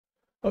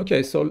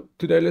Okay, so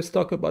today let's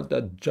talk about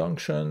that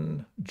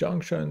junction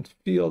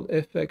field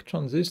effect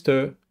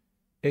transistor,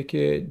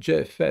 aka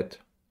JFET.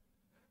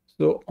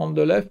 So on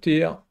the left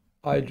here,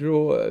 I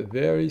draw a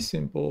very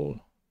simple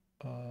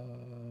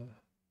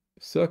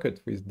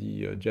circuit with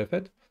the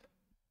JFET.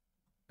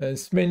 And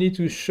it's mainly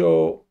to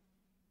show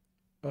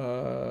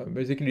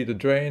basically the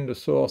drain, the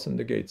source, and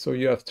the gate. So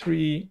you have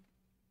three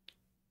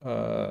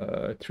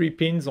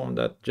pins on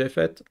that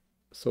JFET.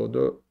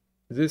 So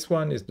this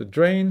one is the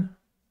drain.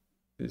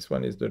 This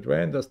one is the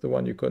drain. That's the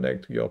one you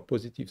connect to your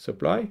positive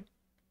supply.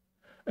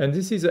 And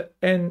this is a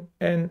N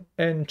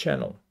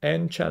channel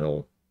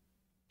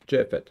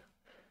JFET.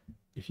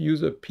 If you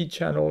use a P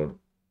channel,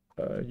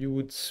 you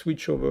would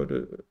switch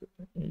the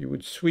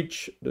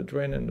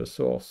drain and the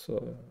source,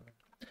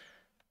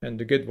 and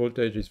the gate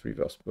voltage is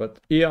reversed. But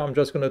here I'm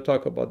just going to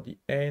talk about the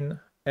N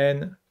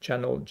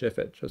channel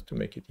JFET just to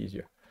make it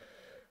easier.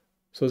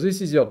 So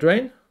this is your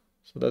drain.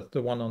 So that's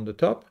the one on the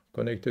top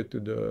connected to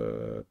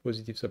the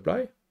positive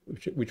supply,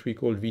 which we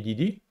call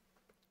VDD,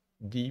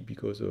 D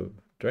because of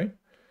drain.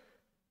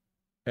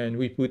 And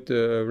we put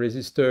a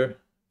resistor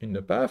in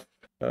the path.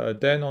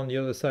 Then on the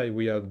other side,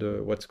 we have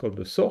what's called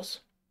the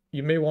source.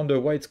 You may wonder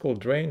why it's called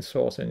drain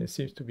source and it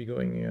seems to be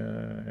going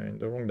in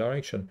the wrong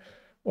direction.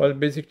 Well,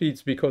 basically,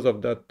 it's because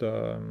of that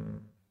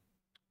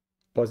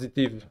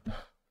positive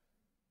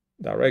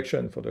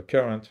direction for the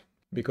current,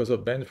 because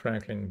of Ben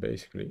Franklin,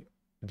 basically.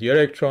 The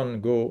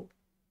electron go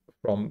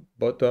from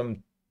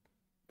bottom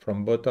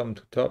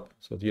to top.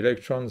 So the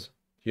electrons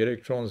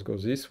go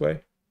this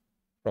way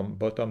from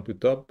bottom to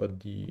top, but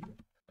the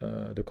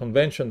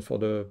convention for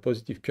the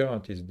positive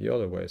current is the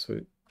other way. So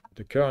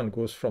the current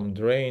goes from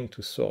drain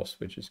to source,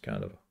 which is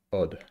kind of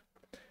odd.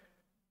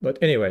 But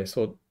anyway,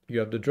 so you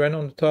have the drain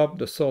on the top,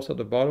 the source at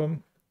the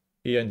bottom,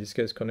 here in this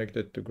case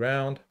connected to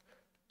ground,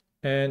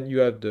 and you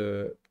have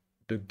the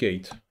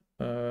gate,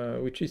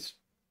 which is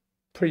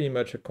pretty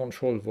much a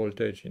control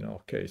voltage in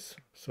our case.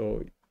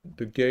 So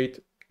the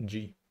gate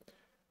G.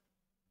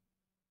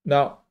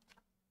 Now,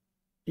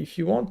 if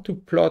you want to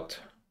plot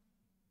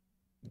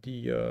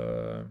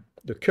the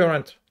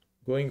current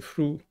going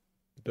through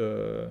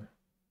the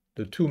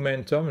two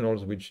main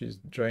terminals, which is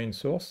drain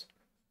source,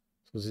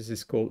 so this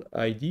is called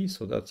ID,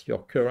 so that's your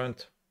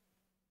current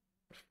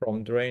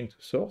from drain to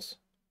source,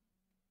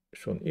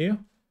 shown here,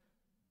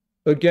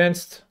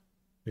 against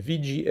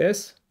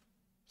VGS,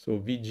 so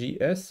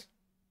VGS,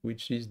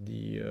 which is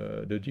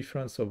the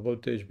difference of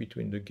voltage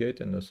between the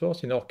gate and the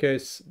source. In our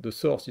case, the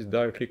source is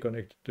directly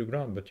connected to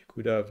ground, but you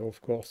could have,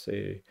 of course,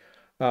 a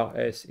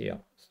RS here.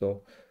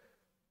 So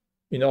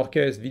in our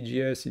case,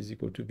 VGS is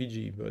equal to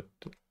VG, but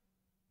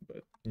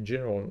in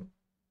general,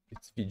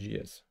 it's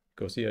VGS,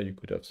 because here you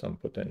could have some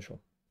potential.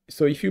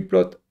 So if you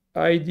plot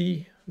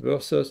ID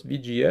versus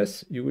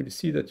VGS, you will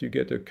see that you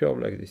get a curve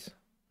like this.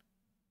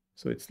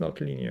 So it's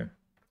not linear.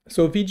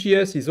 So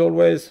VGS is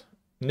always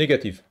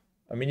negative.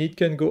 I mean, it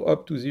can go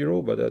up to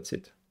 0, but that's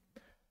it.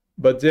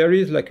 But there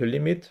is like a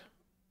limit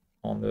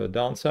on the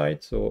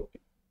downside. So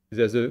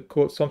there's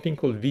something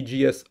called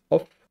VGS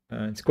off.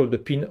 It's called the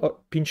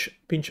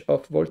pinch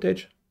off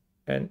voltage.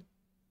 And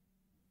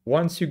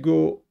once you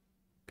go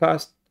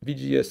past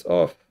VGS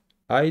off,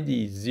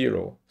 ID is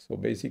 0. So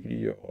basically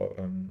your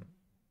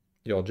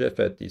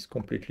JFET is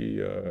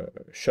completely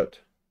shut.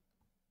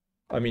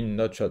 I mean,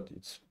 not shut,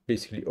 it's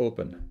basically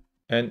open.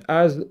 And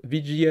as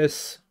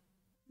VGS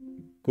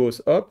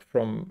goes up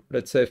from,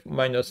 let's say,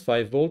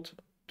 -5 volt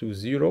to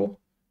 0,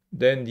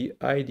 then the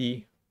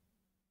ID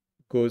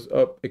goes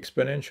up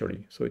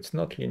exponentially. So it's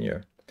not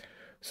linear.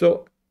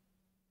 So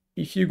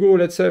if you go,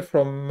 let's say,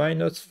 from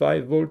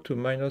 -5 volt to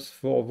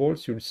 -4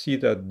 volts, you'll see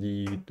that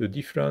the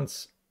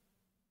difference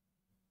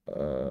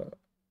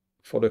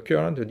for the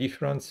current, the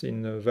difference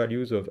in the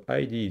values of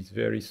ID is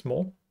very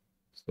small.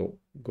 So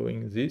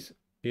going this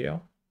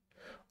here,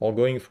 or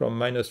going from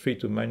 -3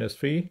 to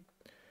 -3,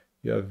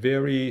 you have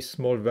very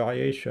small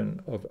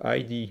variation of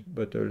ID,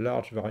 but a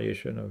large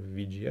variation of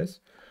VGS.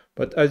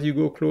 But as you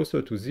go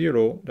closer to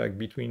 0, like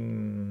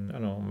between, I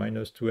don't know,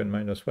 -2 and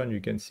 -1,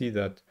 you can see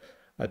that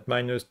at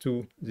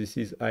 -2, this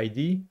is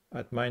ID.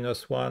 At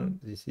 -1,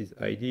 this is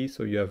ID.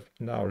 So you have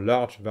now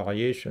large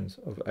variations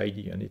of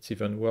ID, and it's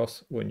even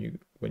worse when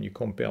you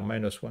compare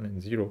 -1 and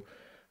 0.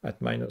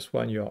 At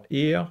 -1, you're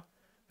here,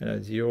 and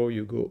at 0,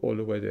 you go all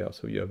the way there.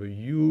 So you have a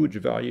huge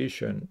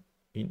variation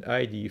in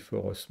ID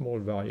for a small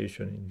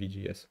variation in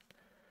VGS.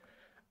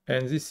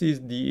 And this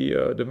is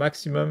the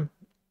maximum.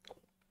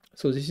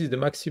 So this is the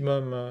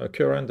maximum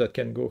current that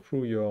can go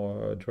through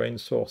your drain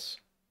source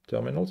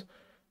terminals.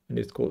 And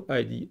it's called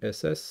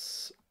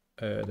IDSS.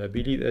 And I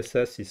believe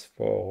SS is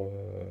for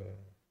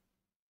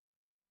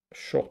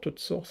shorted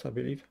source, I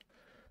believe.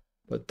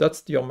 But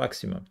that's your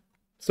maximum.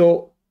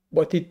 So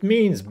what it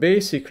means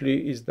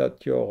basically is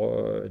that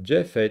your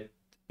JFET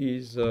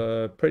is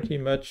pretty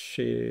much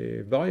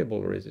a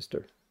variable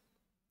resistor.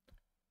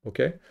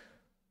 Okay,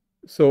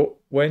 so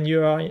when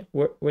you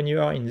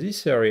are in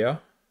this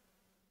area,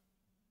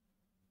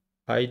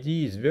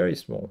 ID is very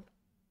small.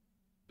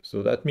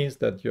 So that means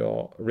that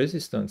your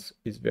resistance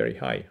is very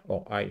high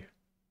or high.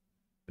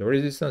 the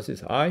resistance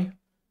is high,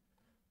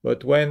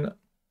 but when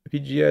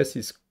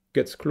VGS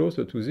gets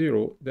closer to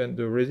 0, then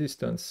the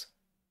resistance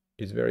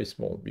is very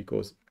small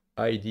because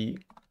ID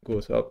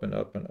goes up and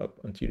up and up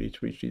until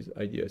it reaches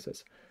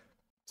IDSS.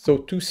 So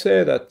to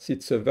say that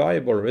it's a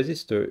variable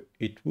resistor,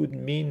 it would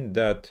mean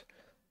that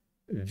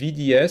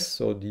VDS,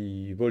 so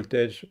the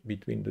voltage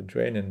between the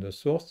drain and the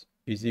source,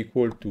 is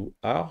equal to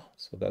R,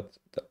 so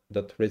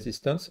that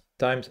resistance,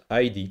 times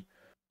ID.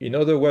 In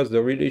other words,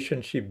 the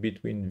relationship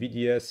between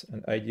VDS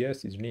and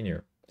IDS is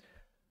linear.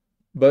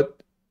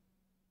 But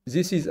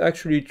this is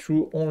actually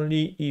true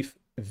only if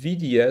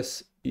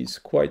VDS is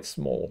quite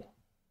small,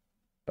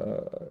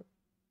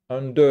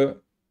 under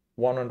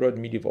 100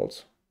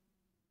 millivolts.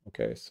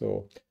 Okay,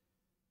 so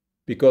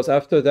because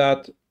after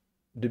that,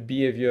 the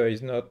behavior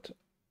is not,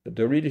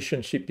 the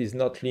relationship is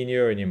not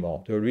linear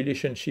anymore. The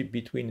relationship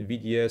between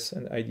VDS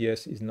and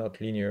IDS is not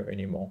linear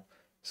anymore.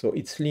 So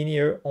it's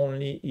linear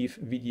only if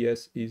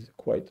VDS is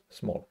quite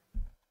small.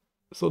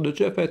 So the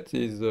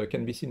JFET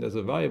can be seen as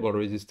a variable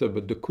resistor,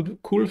 but the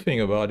cool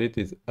thing about it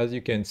is, as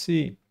you can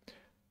see,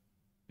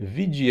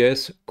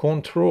 VGS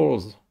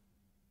controls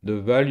the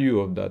value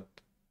of that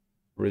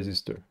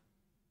resistor.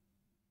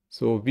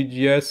 So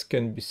VGS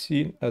can be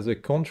seen as a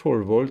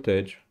control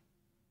voltage,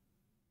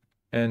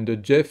 and the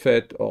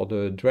JFET or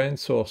the drain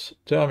source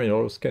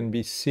terminals can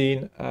be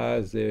seen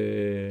as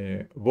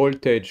a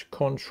voltage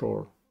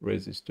control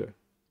resistor,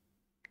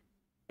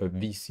 a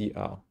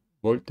VCR,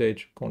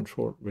 voltage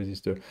control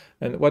resistor.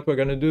 And what we're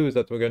going to do is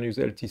that we're going to use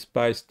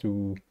LTSpice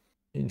to,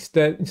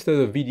 instead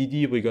of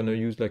VDD, we're going to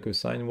use like a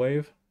sine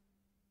wave.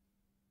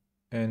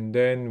 And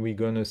then we're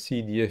going to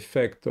see the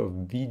effect of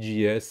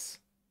VGS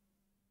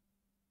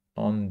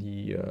on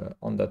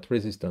that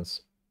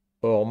resistance,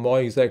 or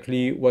more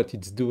exactly what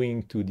it's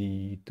doing to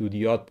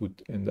the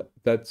output, and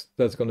that's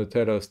going to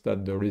tell us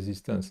that the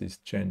resistance is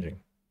changing.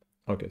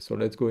 Okay, so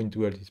let's go into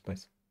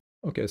LTSpice.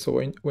 Okay, so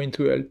we're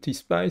into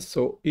LTSpice.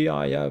 So here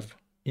I have,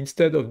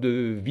 instead of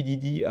the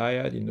VDD I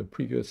had in the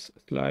previous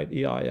slide,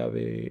 here I have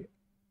a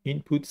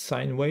input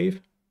sine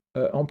wave,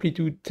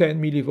 amplitude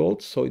 10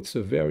 millivolts, so it's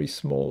a very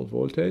small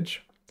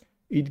voltage.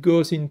 It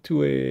goes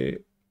into a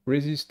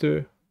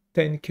resistor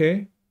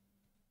 10K.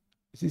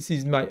 This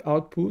is my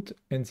output,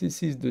 and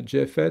this is the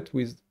JFET,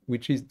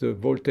 which is the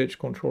voltage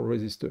control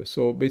resistor.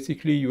 So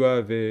basically you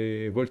have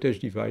a voltage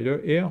divider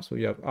here, so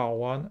you have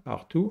R1,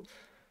 R2,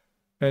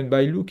 and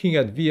by looking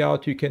at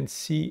Vout you can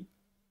see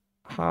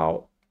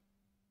how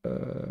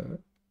the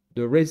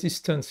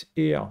resistance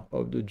here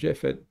of the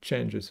JFET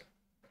changes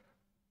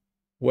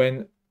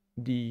when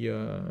the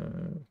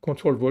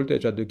control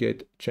voltage at the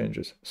gate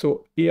changes.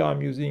 So here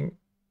I'm using,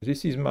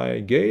 this is my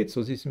gate,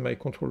 so this is my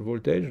control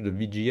voltage, the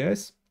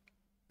VGS.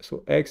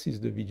 So X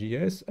is the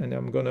VGS, and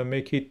I'm going to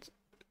make it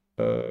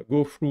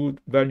go through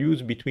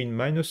values between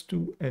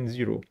 -2 and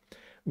 0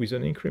 with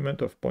an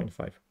increment of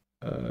 0.5.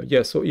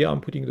 Yeah, so here I'm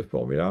putting the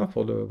formula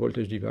for the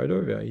voltage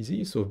divider, very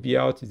easy. So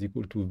Vout is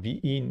equal to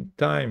Vin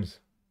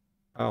times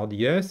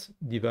RDS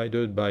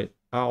divided by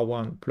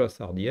R1 plus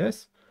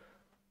RDS.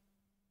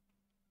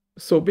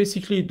 So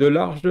basically, the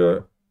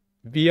larger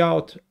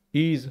Vout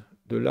is,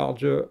 the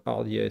larger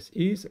RDS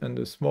is, and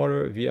the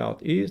smaller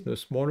Vout is, the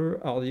smaller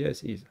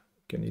RDS is.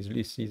 You can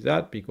easily see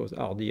that because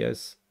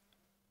RDS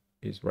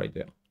is right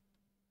there.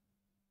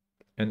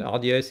 And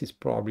RDS is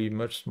probably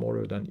much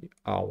smaller than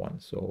R1,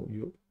 so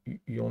you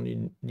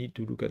only need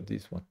to look at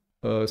this one.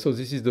 So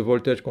this is the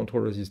voltage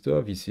control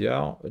resistor,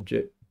 VCR.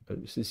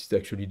 This is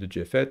actually the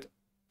JFET,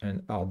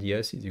 and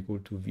RDS is equal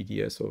to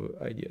VDS over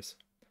IDS.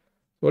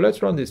 So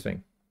let's run this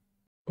thing.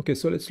 Okay,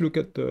 so let's look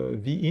at the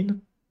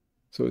Vin.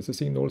 So it's a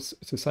signal,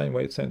 it's a sine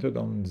wave centered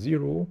on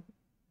 0,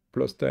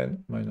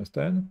 +10,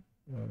 -10.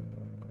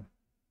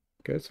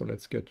 Okay, so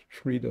let's get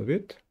rid of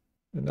it.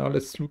 And now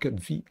let's look at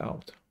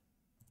Vout.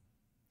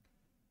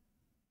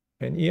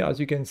 And here, as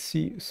you can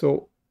see,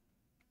 so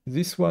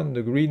this one,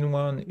 the green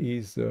one,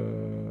 is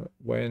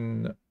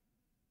when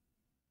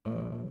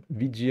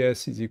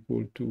VGS is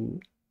equal to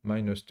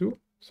 -2.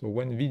 So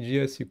when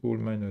VGS equal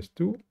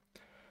 -2,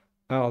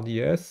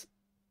 RDS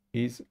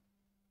is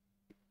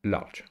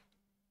large,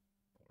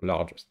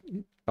 largest.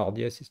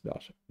 RDS is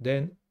large.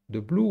 Then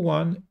the blue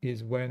one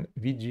is when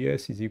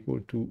VGS is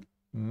equal to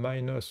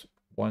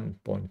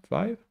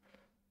 -1.5.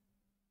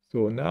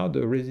 So now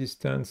the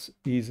resistance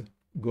is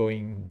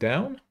going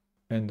down,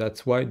 and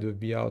that's why the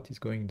Vout is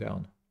going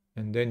down.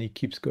 And then it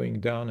keeps going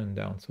down and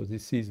down. So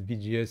this is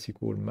VGS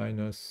equal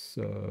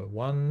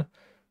 -1,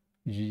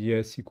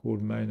 VGS equal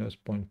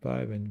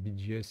 -0.5, and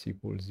VGS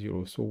equals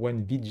 0. So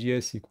when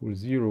VGS equals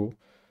 0,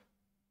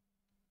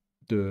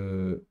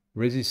 the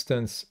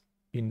resistance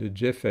in the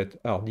JFET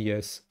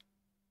RDS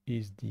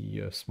is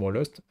the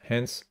smallest,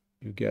 hence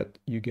you get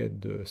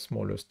the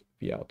smallest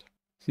Vout.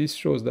 This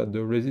shows that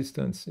the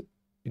resistance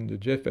in the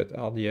JFET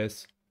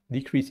RDS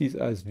decreases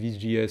as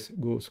VGS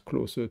goes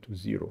closer to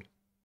 0.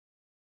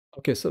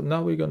 Okay, so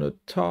now we're going to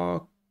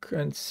talk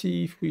and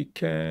see if we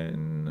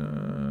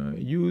can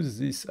use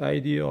this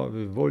idea of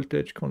a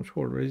voltage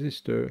control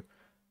resistor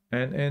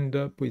and end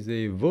up with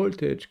a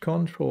voltage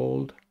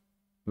controlled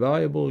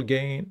variable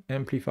gain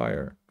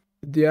amplifier.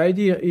 The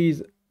idea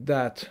is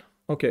that,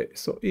 okay,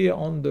 so here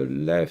on the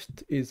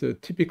left is a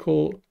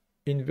typical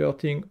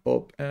inverting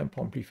op-amp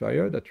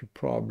amplifier that you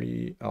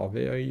probably are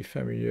very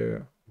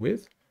familiar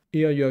with.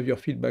 Here you have your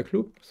feedback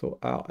loop, so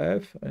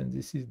RF, and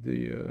this is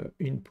the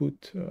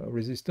input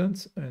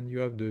resistance, and you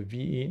have the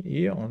Vin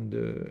here on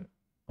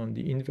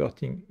the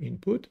inverting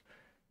input,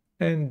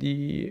 and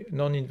the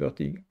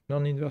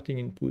non-inverting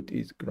input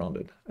is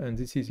grounded, and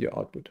this is your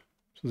output.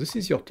 So this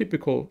is your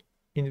typical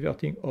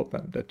inverting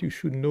op-amp that you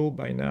should know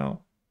by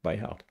now by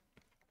heart.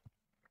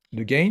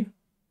 The gain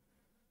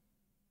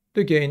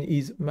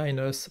is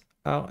minus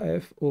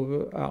RF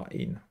over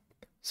Rin.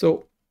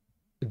 So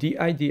the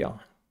idea,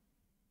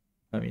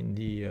 I mean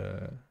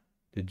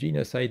the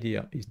genius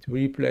idea, is to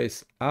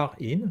replace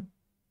Rin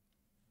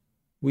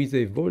with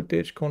a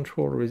voltage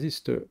control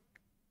resistor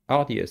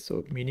RDS,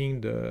 so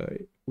meaning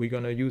we're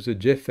going to use a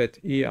JFET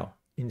here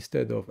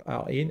instead of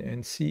Rin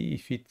and see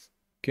if it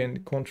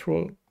can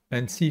control,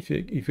 and see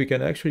if we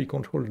can actually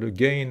control the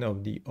gain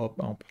of the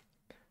op-amp.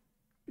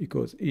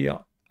 Because here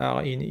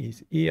Rin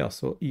is here,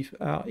 so if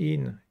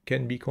Rin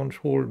can be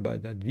controlled by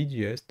that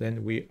VGS,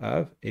 then we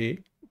have a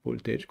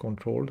voltage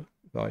controlled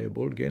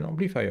variable gain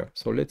amplifier.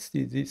 So let's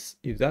see this,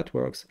 if that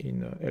works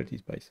in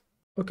LTSpice.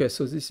 Okay,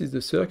 so this is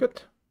the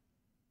circuit.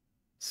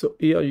 So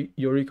here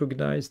you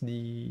recognize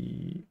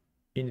the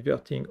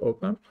inverting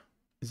op-amp.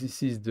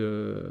 This is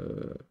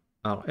the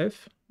RF,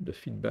 the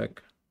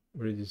feedback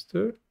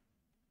resistor.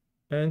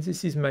 And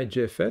this is my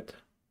JFET.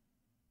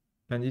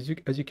 And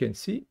as you can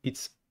see,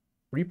 it's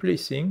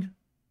replacing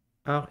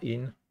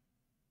Rin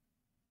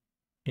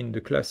in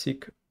the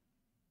classic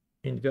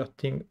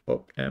inverting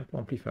op-amp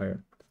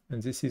amplifier.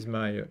 And this is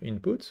my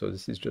input, so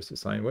this is just a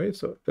sine wave.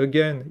 So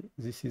again,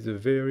 this is a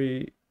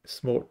very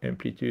small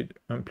amplitude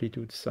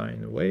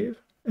sine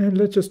wave. And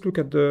let's just look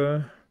at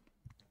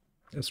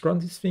let's run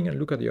this thing and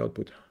look at the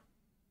output.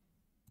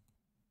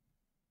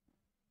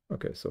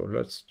 Okay, so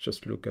let's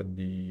just look at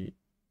the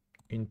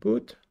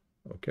input.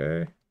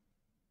 Okay.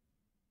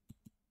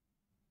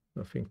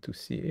 Nothing to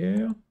see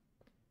here.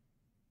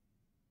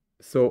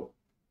 So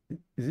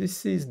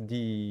this is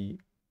the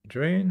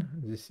drain,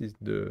 this is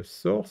the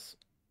source,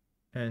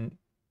 and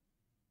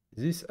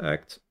this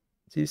acts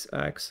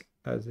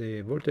as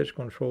a voltage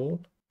control,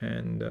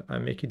 and I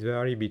make it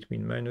vary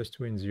between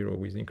 -2 and 0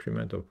 with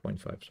increment of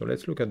 0.5. So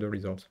let's look at the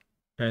results.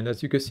 And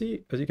as you can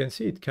see,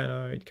 it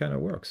kind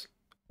of works.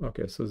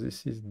 Okay, so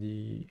this is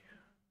the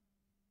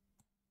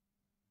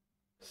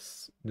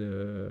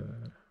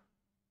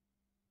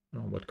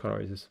what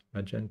color is this?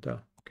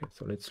 Magenta. Okay,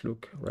 so let's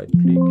look, right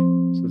click.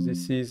 So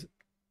this is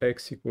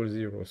x equals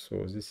 0.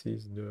 So this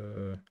is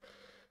the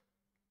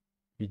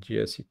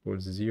VGS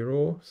equals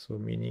 0. So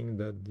meaning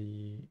that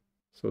the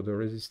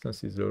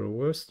resistance is the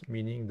lowest,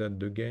 meaning that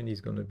the gain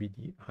is going to be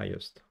the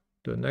highest.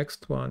 The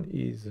next one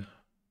is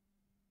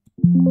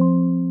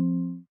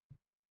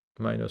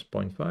minus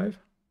 0.5.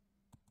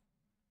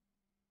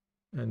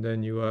 And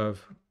then you have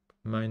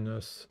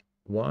minus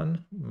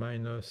 1,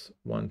 minus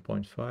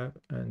 1.5,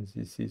 and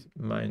this is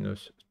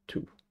minus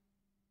 2.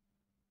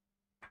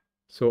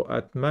 So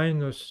at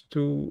minus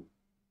 2,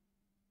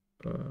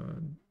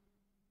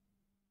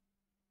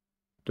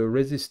 the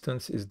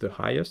resistance is the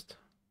highest,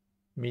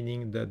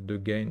 meaning that the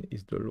gain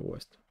is the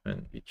lowest,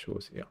 and it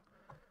shows here.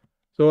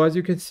 So as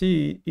you can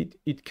see,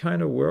 it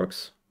kind of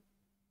works.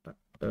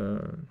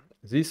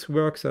 This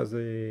works as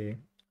a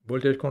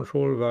voltage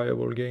control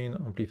variable gain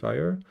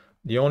amplifier.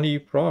 The only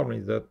problem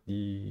is that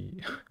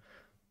the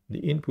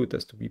input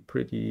has to be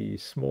pretty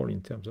small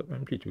in terms of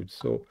amplitude.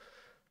 So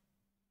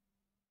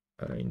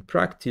in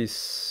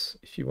practice,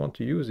 if you want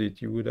to use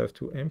it, you would have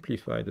to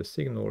amplify the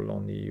signal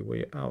on the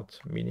way out,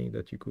 meaning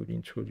that you could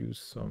introduce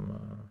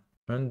some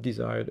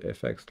undesired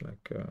effects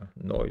like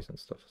noise and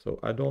stuff. So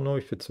I don't know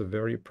if it's a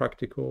very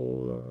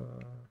practical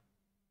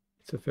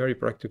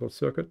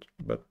circuit,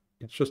 but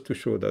it's just to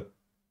show that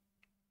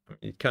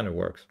it kind of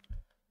works.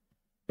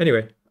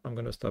 Anyway, I'm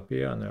going to stop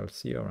here and I'll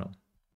see you around.